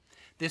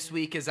This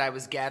week, as I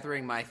was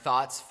gathering my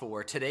thoughts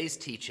for today's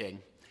teaching,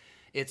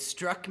 it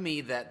struck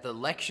me that the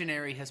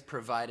lectionary has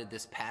provided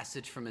this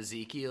passage from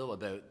Ezekiel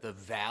about the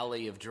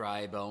valley of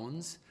dry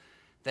bones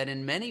that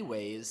in many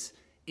ways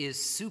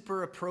is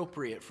super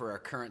appropriate for our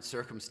current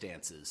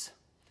circumstances.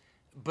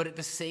 But at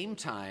the same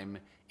time,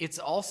 it's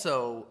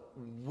also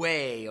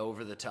way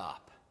over the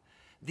top.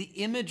 The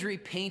imagery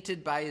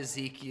painted by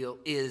Ezekiel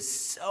is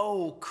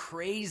so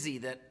crazy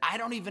that I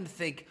don't even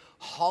think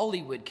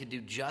Hollywood could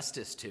do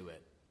justice to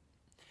it.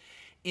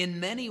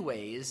 In many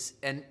ways,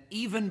 and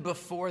even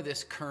before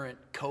this current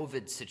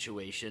COVID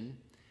situation,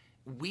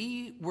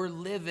 we were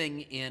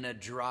living in a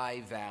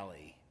dry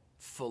valley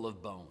full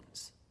of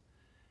bones.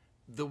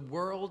 The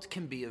world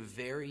can be a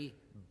very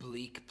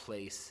bleak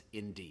place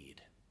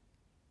indeed.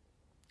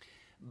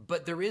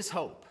 But there is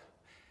hope,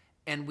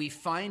 and we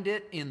find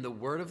it in the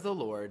word of the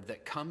Lord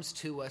that comes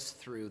to us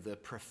through the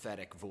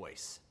prophetic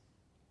voice.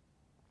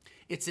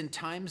 It's in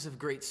times of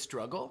great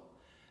struggle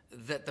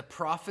that the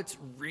prophets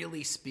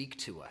really speak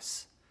to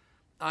us.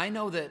 I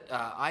know that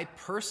I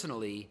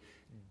personally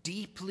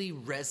deeply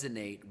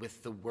resonate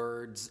with the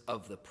words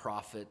of the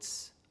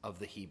prophets of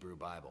the Hebrew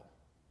Bible.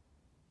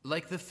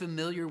 Like the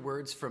familiar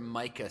words from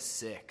Micah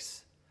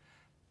 6,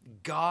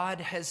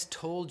 God has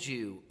told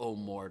you, O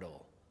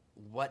mortal,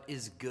 what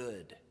is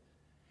good.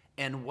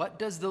 And what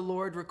does the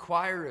Lord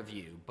require of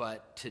you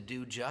but to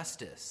do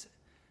justice,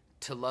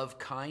 to love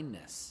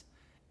kindness,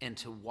 and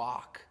to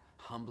walk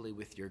humbly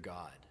with your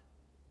God?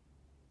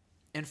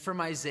 And from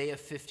Isaiah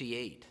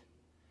 58,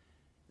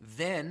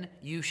 then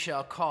you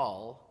shall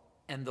call,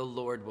 and the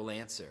Lord will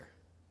answer.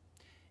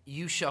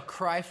 You shall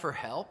cry for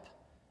help,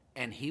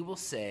 and he will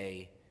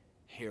say,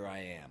 here I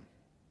am.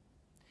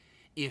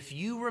 If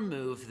you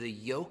remove the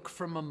yoke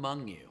from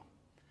among you,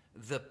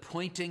 the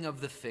pointing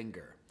of the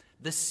finger,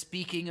 the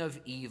speaking of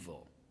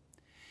evil,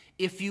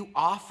 if you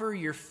offer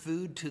your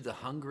food to the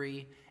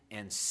hungry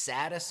and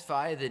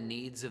satisfy the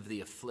needs of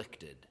the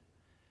afflicted,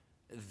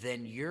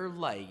 then your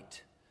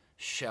light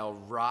shall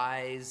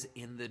rise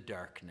in the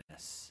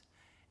darkness,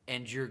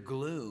 and your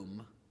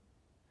gloom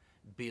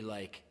be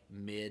like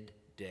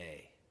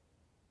midday.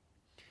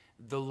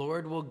 The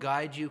Lord will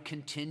guide you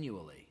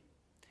continually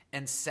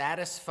and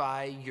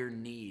satisfy your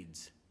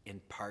needs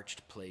in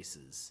parched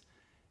places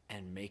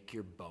and make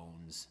your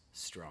bones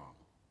strong.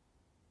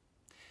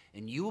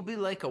 And you will be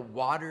like a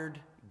watered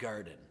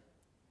garden.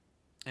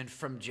 And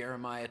from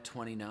Jeremiah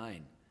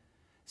 29,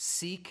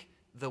 seek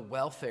the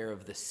welfare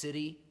of the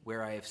city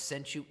where I have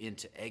sent you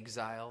into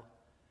exile,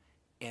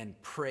 and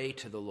pray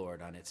to the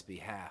Lord on its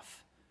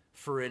behalf.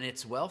 For in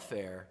its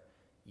welfare,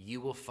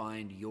 you will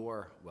find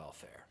your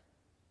welfare.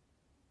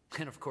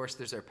 And of course,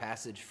 there's our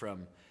passage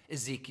from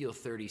Ezekiel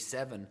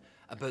 37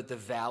 about the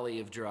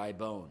valley of dry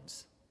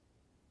bones.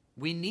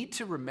 We need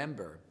to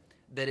remember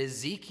that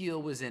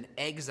Ezekiel was in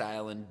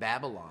exile in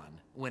Babylon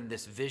when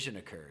this vision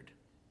occurred.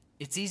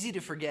 It's easy to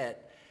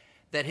forget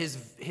that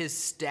his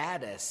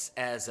status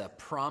as a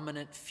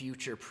prominent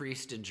future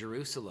priest in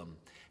Jerusalem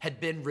had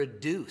been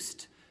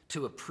reduced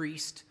to a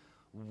priest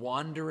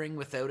wandering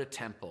without a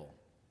temple,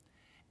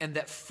 and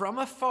that from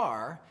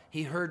afar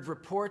he heard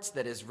reports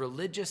that his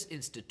religious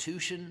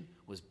institution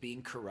was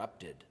being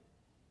corrupted.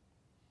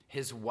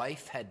 His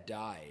wife had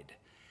died,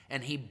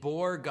 and he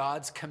bore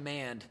God's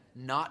command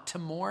not to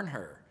mourn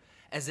her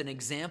as an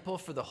example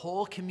for the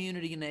whole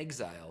community in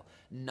exile,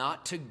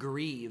 not to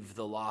grieve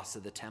the loss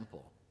of the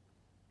temple.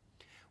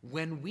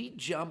 When we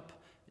jump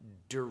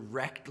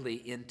directly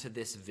into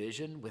this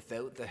vision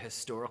without the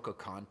historical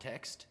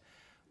context,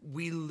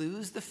 we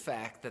lose the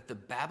fact that the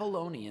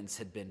Babylonians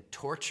had been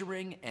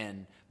torturing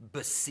and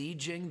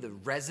besieging the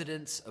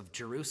residents of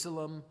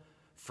Jerusalem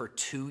for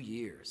 2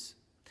 years.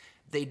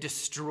 They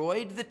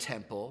destroyed the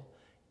temple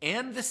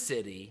and the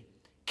city,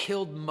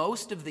 killed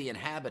most of the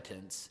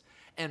inhabitants,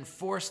 and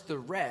forced the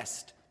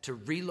rest to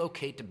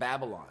relocate to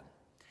Babylon.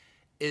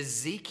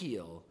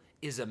 Ezekiel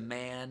is a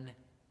man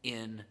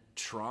in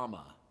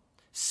trauma,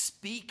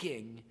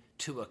 speaking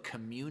to a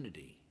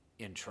community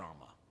in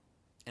trauma.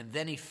 And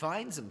then he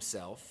finds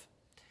himself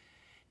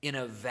in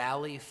a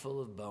valley full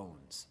of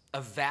bones,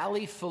 a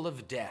valley full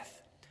of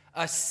death,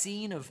 a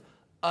scene of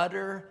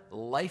utter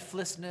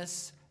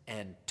lifelessness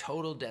and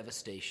total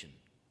devastation.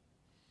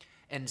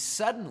 And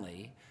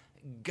suddenly,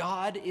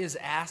 God is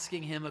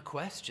asking him a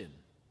question.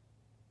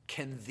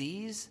 Can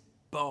these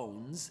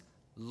bones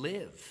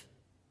live?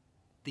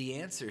 The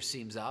answer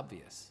seems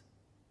obvious.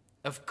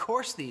 Of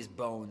course these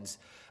bones,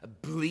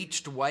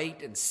 bleached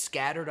white and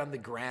scattered on the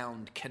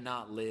ground,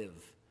 cannot live.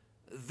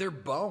 They're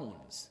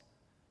bones.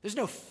 There's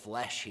no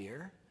flesh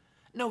here,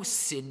 no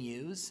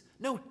sinews,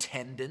 no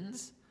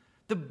tendons.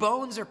 The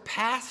bones are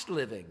past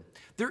living.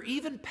 They're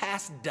even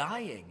past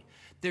dying.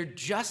 They're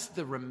just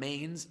the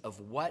remains of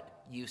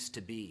what used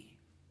to be.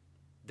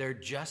 They're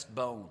just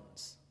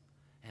bones,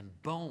 and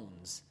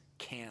bones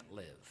can't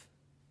live.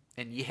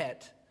 And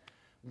yet,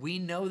 we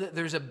know that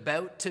there's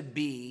about to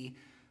be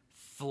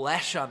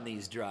flesh on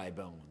these dry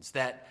bones,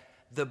 that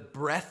the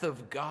breath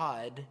of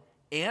God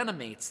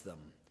animates them.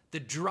 The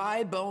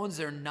dry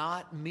bones are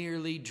not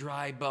merely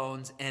dry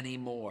bones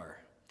anymore.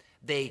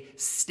 They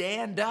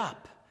stand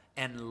up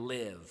and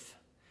live.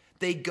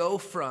 They go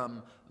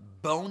from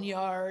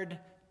boneyard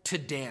to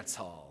dance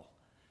hall,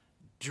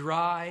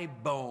 dry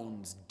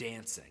bones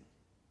dancing.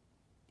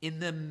 In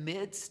the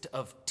midst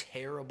of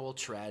terrible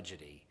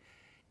tragedy,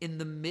 in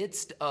the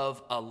midst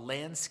of a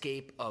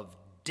landscape of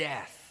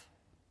death,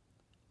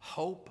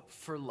 hope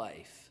for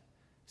life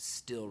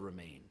still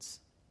remains.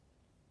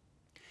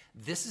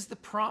 This is the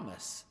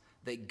promise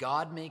that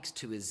God makes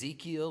to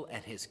Ezekiel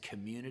and his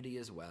community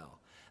as well,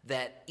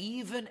 that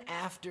even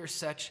after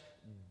such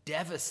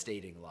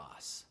devastating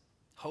loss,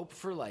 hope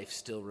for life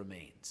still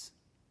remains.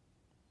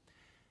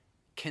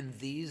 Can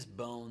these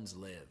bones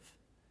live?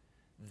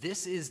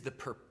 This is the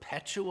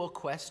perpetual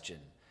question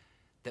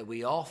that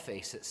we all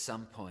face at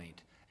some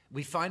point.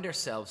 We find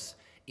ourselves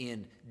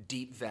in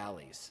deep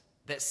valleys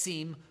that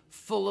seem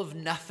full of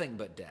nothing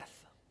but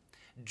death.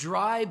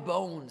 Dry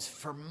bones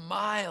for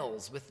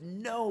miles with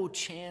no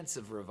chance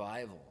of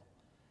revival.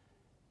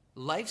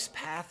 Life's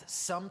path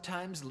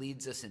sometimes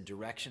leads us in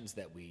directions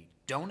that we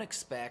don't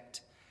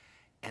expect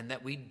and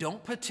that we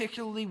don't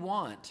particularly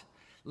want,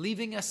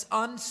 leaving us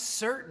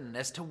uncertain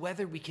as to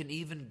whether we can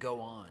even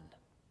go on.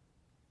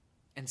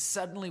 And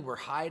suddenly we're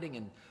hiding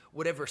in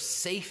whatever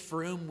safe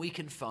room we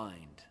can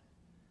find.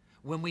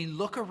 When we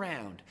look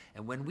around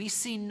and when we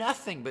see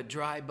nothing but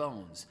dry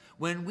bones,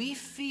 when we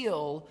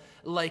feel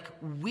like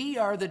we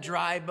are the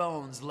dry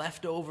bones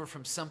left over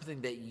from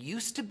something that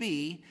used to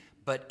be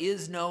but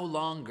is no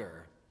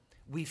longer,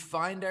 we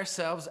find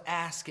ourselves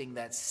asking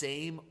that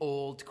same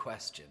old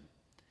question: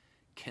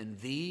 can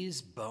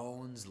these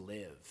bones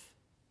live?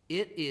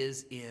 It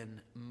is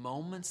in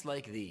moments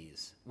like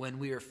these, when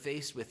we are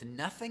faced with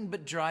nothing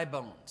but dry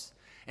bones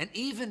and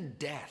even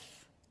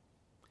death,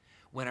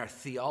 when our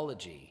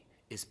theology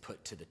is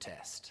put to the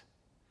test.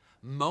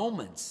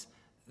 Moments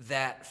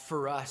that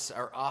for us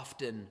are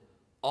often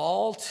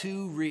all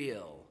too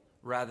real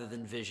rather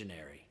than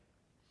visionary.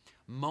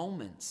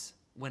 Moments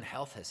when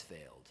health has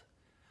failed.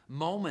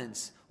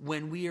 Moments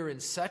when we are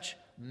in such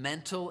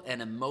mental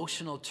and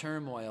emotional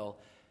turmoil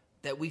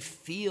that we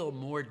feel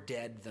more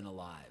dead than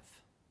alive.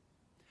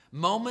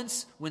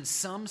 Moments when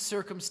some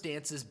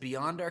circumstances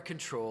beyond our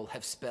control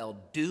have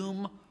spelled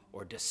doom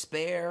or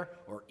despair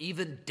or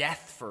even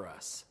death for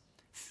us.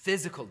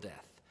 Physical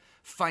death,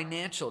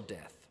 financial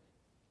death,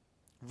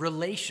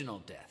 relational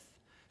death,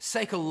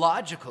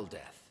 psychological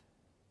death.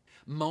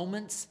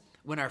 Moments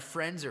when our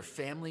friends or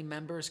family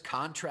members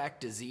contract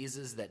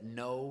diseases that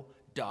no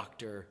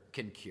doctor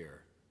can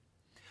cure.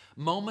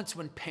 Moments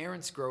when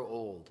parents grow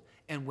old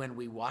and when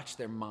we watch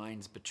their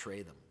minds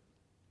betray them.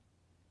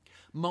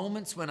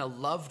 Moments when a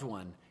loved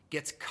one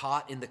gets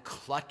caught in the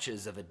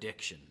clutches of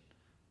addiction.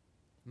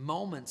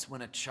 Moments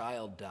when a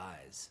child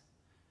dies.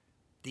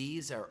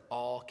 These are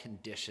all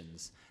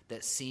conditions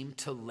that seem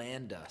to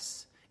land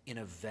us in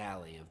a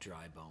valley of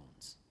dry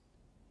bones.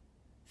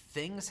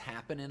 Things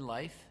happen in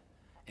life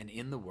and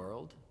in the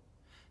world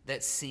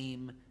that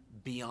seem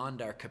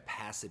beyond our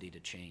capacity to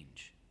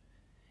change.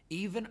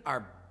 Even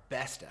our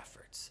best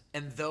efforts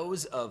and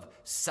those of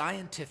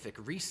scientific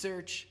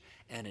research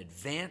and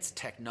advanced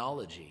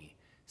technology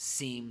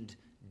seemed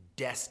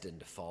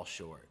destined to fall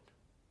short.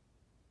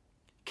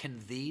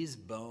 Can these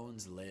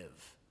bones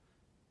live?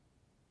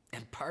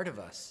 And part of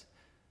us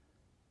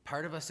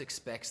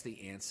expects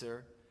the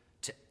answer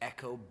to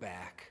echo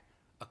back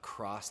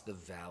across the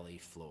valley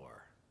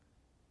floor.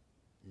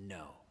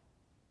 No,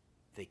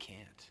 they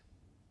can't.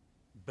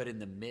 But in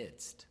the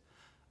midst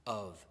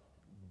of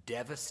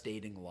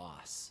devastating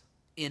loss,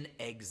 in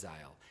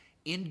exile,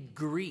 in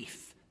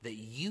grief that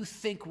you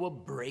think will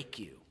break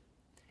you,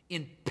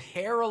 in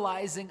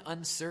paralyzing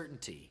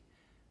uncertainty,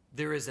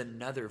 there is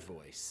another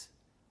voice,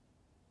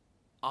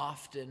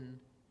 often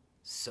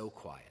so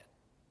quiet,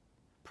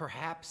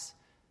 perhaps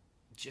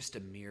just a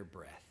mere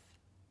breath.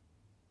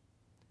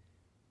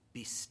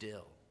 Be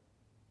still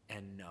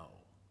and know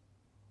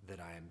that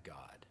I am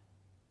God.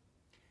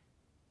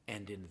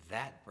 And in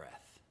that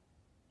breath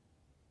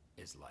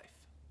is life.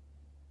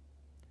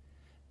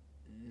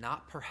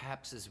 Not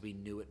perhaps as we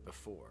knew it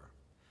before,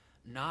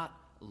 not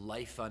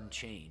life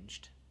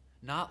unchanged,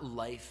 not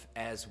life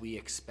as we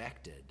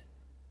expected,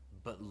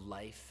 but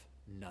life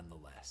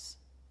nonetheless.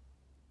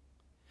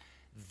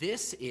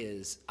 This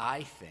is,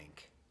 I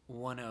think,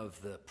 one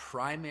of the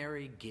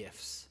primary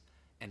gifts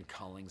and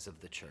callings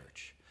of the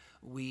church.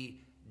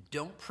 We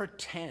don't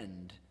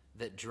pretend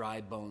that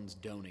dry bones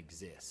don't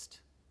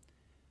exist.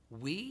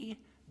 We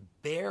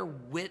bear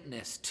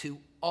witness to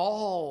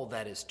all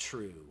that is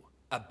true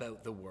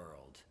about the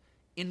world,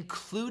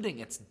 including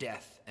its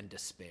death and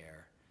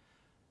despair.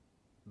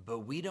 But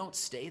we don't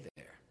stay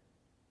there.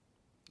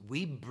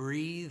 We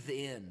breathe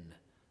in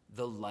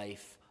the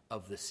life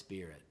of the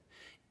Spirit,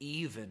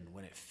 even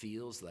when it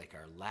feels like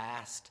our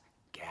last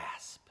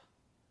gasp.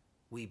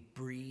 We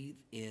breathe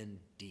in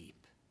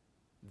deep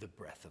the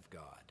breath of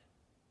God.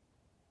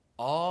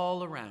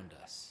 All around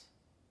us,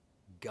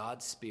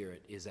 God's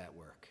Spirit is at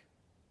work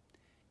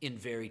in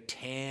very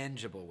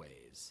tangible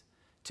ways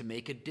to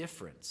make a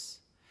difference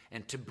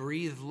and to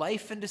breathe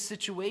life into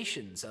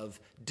situations of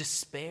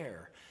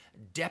despair,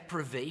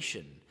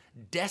 deprivation,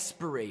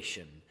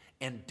 desperation,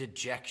 and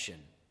dejection.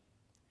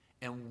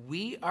 And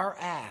we are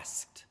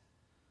asked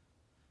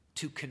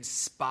to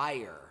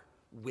conspire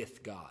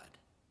with God.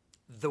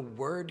 The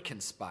word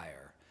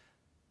conspire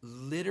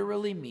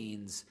literally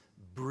means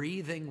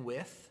breathing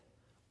with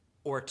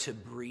or to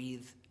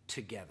breathe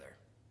together.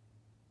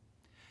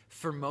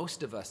 For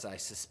most of us, I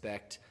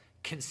suspect,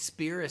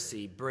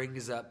 conspiracy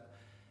brings up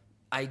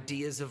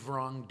ideas of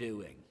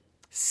wrongdoing,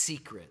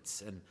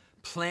 secrets, and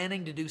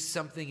planning to do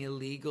something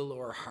illegal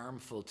or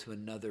harmful to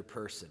another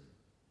person.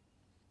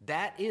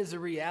 That is a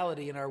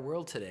reality in our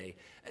world today.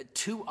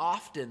 Too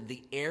often,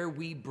 the air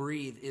we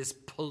breathe is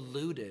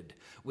polluted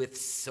with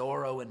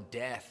sorrow and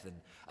death, and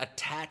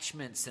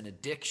attachments and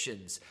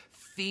addictions,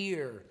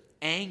 fear,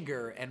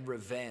 anger and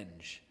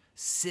revenge,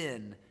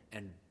 sin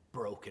and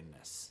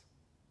brokenness.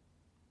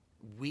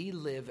 We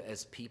live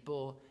as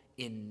people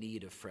in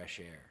need of fresh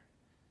air,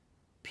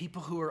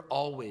 people who are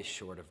always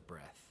short of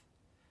breath.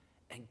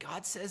 And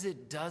God says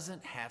it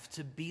doesn't have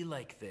to be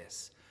like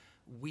this.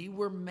 We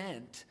were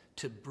meant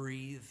to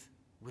breathe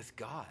with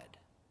God,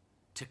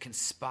 to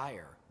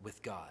conspire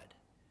with God.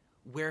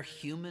 Where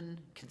human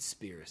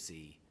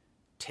conspiracy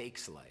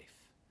takes life,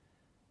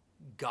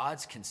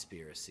 God's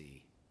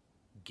conspiracy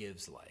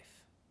gives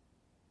life.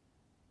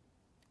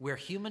 Where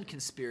human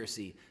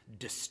conspiracy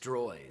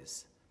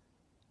destroys,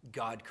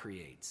 God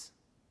creates.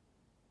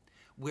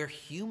 Where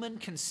human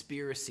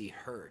conspiracy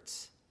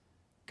hurts,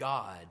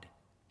 God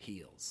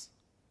heals.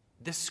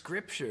 The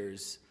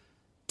scriptures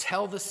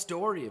tell the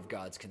story of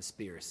God's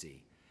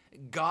conspiracy.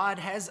 God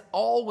has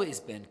always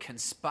been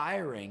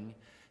conspiring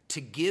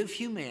to give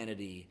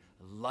humanity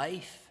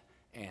life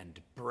and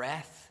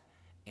breath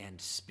and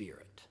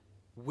spirit.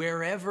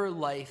 Wherever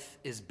life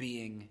is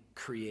being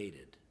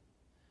created,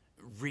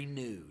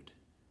 renewed,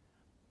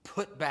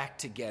 put back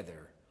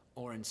together,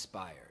 or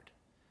inspired,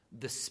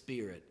 the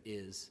Spirit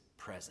is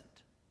present.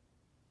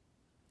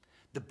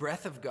 The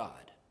breath of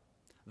God,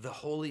 the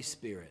Holy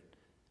Spirit,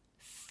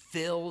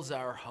 fills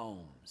our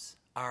homes,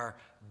 our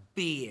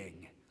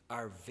being,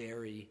 our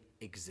very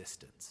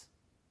existence.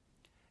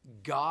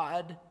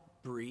 God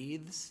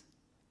breathes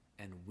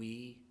and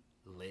we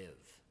live.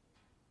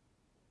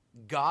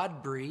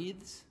 God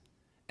breathes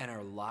and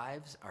our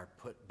lives are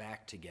put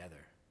back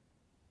together.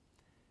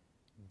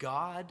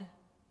 God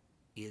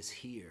is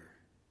here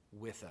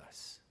with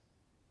us,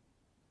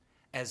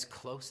 as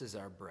close as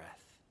our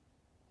breath.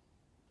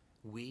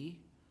 We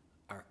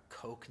are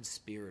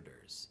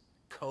co-conspirators,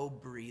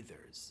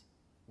 co-breathers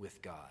with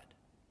God.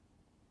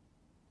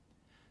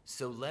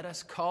 So let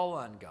us call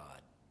on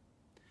God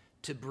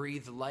to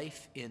breathe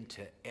life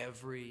into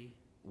every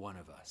one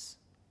of us.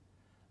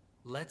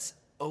 Let's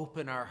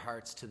open our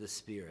hearts to the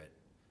Spirit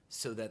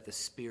so that the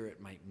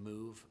Spirit might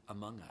move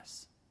among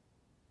us.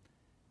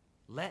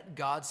 Let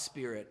God's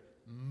Spirit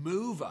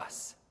move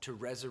us to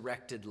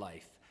resurrected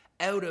life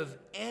out of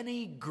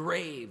any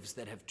graves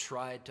that have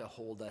tried to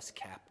hold us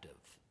captive.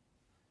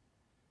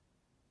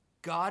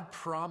 God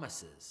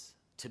promises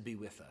to be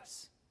with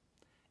us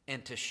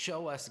and to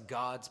show us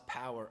God's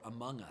power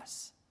among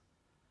us.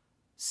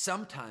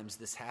 Sometimes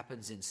this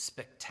happens in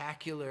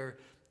spectacular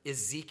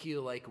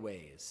Ezekiel-like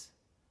ways.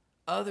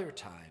 Other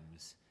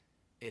times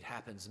it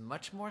happens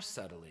much more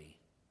subtly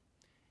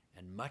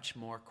and much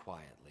more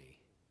quietly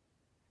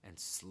and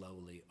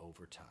slowly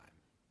over time.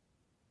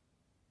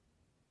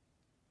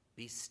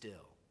 Be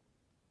still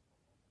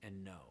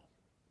and know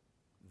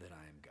that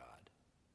I am God.